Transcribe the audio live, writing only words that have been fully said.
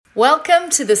Welcome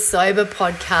to the Sober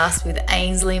Podcast with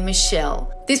Ainsley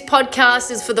Michelle. This podcast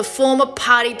is for the former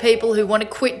party people who want to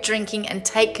quit drinking and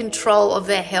take control of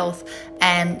their health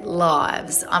and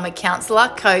lives. I'm a counsellor,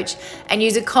 coach, and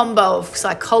use a combo of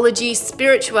psychology,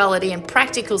 spirituality, and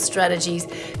practical strategies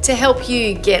to help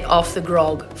you get off the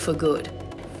grog for good.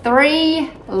 3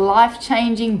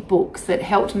 life-changing books that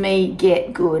helped me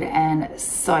get good and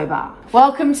sober.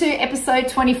 Welcome to episode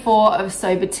 24 of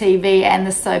Sober TV and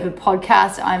the Sober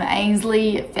Podcast. I'm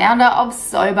Ainsley, founder of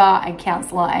Sober, a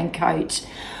counsellor and coach.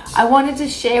 I wanted to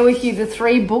share with you the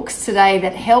 3 books today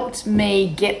that helped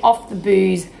me get off the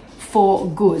booze for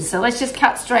good. So let's just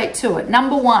cut straight to it.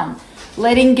 Number 1,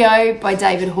 Letting Go by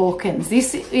David Hawkins.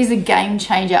 This is a game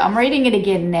changer. I'm reading it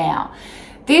again now.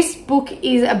 This book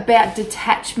is about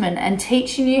detachment and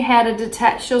teaching you how to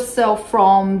detach yourself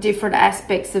from different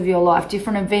aspects of your life,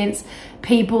 different events,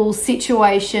 people,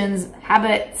 situations,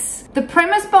 habits. The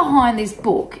premise behind this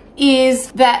book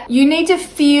is that you need to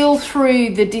feel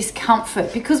through the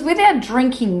discomfort, because without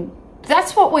drinking,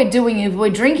 that's what we're doing, is we're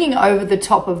drinking over the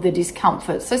top of the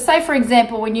discomfort. So say, for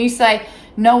example, when you say,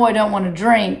 no, I don't want to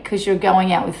drink because you're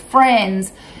going out with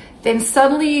friends, then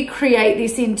suddenly you create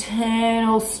this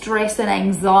internal stress and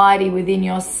anxiety within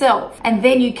yourself. And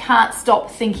then you can't stop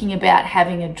thinking about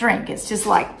having a drink. It's just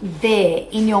like there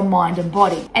in your mind and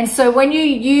body. And so when you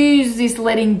use this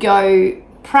letting go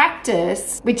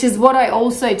practice, which is what I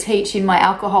also teach in my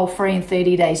alcohol-free in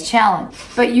 30 days challenge,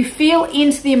 but you feel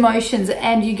into the emotions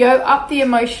and you go up the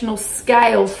emotional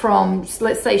scale from,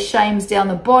 let's say, shame's down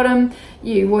the bottom,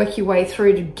 you work your way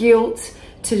through to guilt,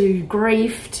 to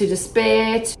grief, to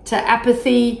despair, to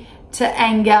apathy, to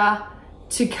anger,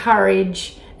 to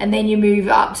courage, and then you move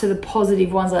up to the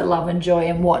positive ones like love and joy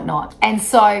and whatnot. And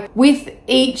so with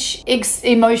each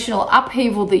emotional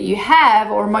upheaval that you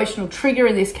have, or emotional trigger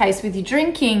in this case with your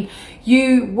drinking,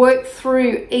 you work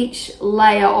through each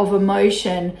layer of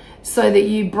emotion so that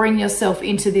you bring yourself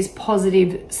into this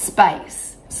positive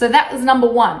space. So that was number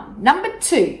 1. Number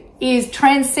 2 is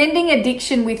Transcending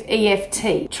Addiction with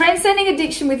EFT. Transcending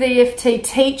Addiction with EFT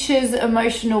teaches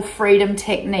emotional freedom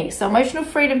techniques. So emotional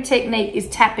freedom technique is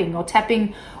tapping, or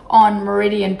tapping on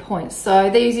meridian points.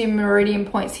 So these are your meridian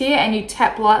points here, and you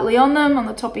tap lightly on them on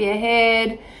the top of your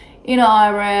head, inner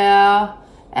eyebrow,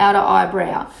 outer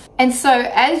eyebrow. And so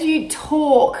as you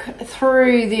talk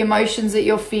through the emotions that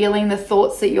you're feeling, the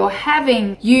thoughts that you're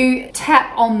having, you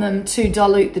tap on them to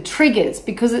dilute the triggers,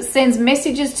 because it sends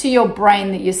messages to your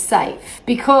brain that you're safe.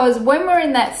 Because when we're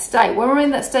in that state,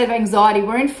 of anxiety,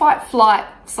 we're in fight, flight,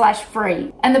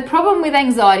 /free. And the problem with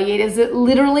anxiety is it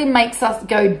literally makes us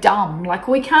go dumb. Like,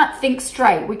 we can't think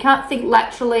straight, we can't think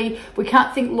laterally, we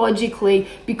can't think logically,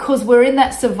 because we're in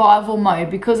that survival mode,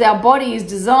 because our body is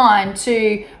designed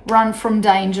to run from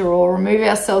danger or remove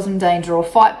ourselves from danger or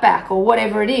fight back or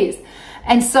whatever it is.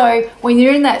 And so when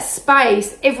you're in that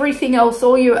space, everything else,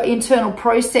 all your internal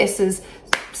processes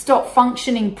stop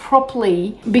functioning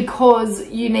properly, because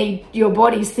your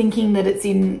body's thinking that it's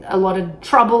in a lot of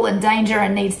trouble and danger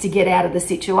and needs to get out of the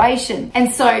situation.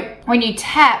 And so when you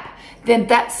tap, then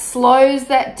that slows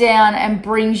that down and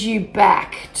brings you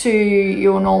back to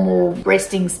your normal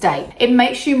resting state. It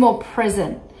makes you more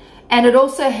present. And it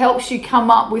also helps you come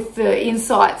up with the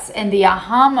insights and the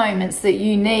aha moments that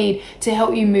you need to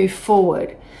help you move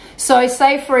forward. So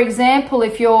say, for example,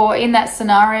 if you're in that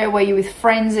scenario where you're with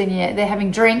friends and they're having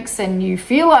drinks and you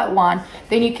feel like one,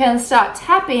 then you can start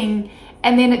tapping,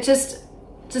 and then it just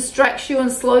distracts you and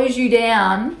slows you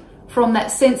down from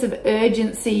that sense of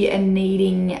urgency and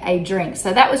needing a drink.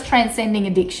 So that was Transcending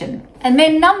Addiction. And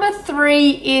then number 3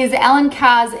 is Alan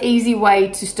Carr's Easy Way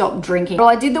to Stop Drinking. Well,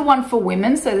 I did the one for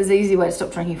women, so there's Easy Way to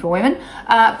Stop Drinking for women.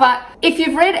 But if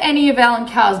you've read any of Alan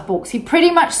Carr's books, he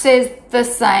pretty much says the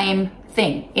same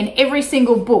thing in every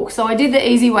single book. So I did the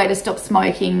Easy Way to Stop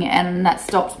Smoking, and that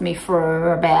stopped me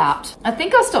for about, I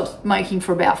think I stopped smoking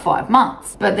for about 5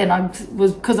 months. But then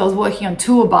because I was working on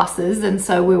tour buses, and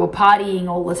so we were partying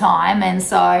all the time, and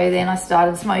so then I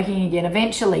started smoking again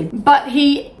eventually. But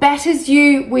he batters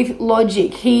you with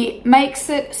logic. He makes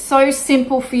it so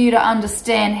simple for you to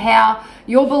understand how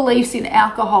your beliefs in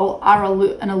alcohol are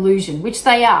an illusion, which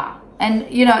they are.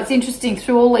 And, you know, it's interesting,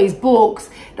 through all these books,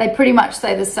 they pretty much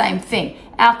say the same thing.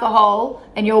 Alcohol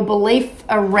and your belief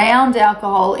around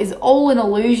alcohol is all an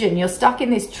illusion. You're stuck in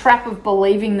this trap of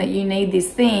believing that you need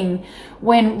this thing,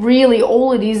 when really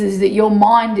all it is that your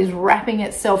mind is wrapping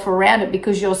itself around it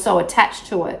because you're so attached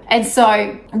to it. And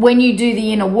so when you do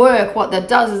the inner work, what that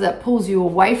does is that pulls you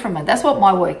away from it. That's what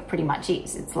my work pretty much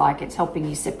is. It's like it's helping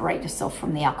you separate yourself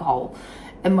from the alcohol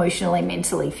emotionally,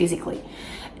 mentally, physically.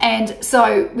 And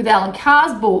so with Alan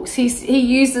Carr's books, he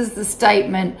uses the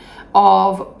statement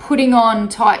of putting on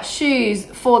tight shoes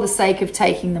for the sake of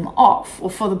taking them off, or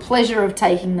for the pleasure of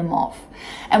taking them off.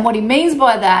 And what he means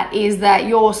by that is that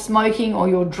you're smoking or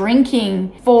you're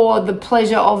drinking for the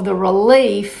pleasure of the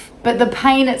relief, but the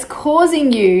pain it's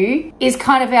causing you is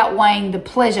kind of outweighing the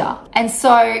pleasure. And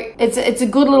so it's a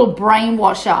good little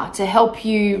brainwasher to help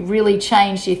you really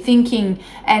change your thinking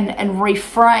and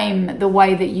reframe the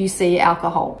way that you see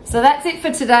alcohol. So that's it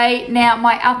for today. Now,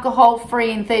 my alcohol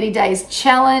free in 30 days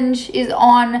challenge is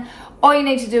on. All you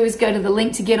need to do is go to the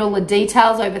link to get all the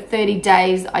details. Over 30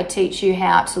 days, I teach you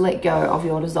how to let go of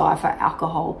your desire for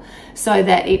alcohol so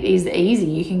that it is easy.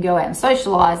 You can go out and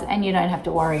socialize and you don't have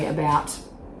to worry about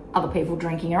other people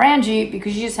drinking around you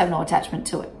because you just have no attachment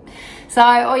to it. So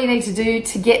all you need to do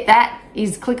to get that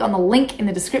is click on the link in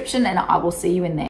the description and I will see you in there.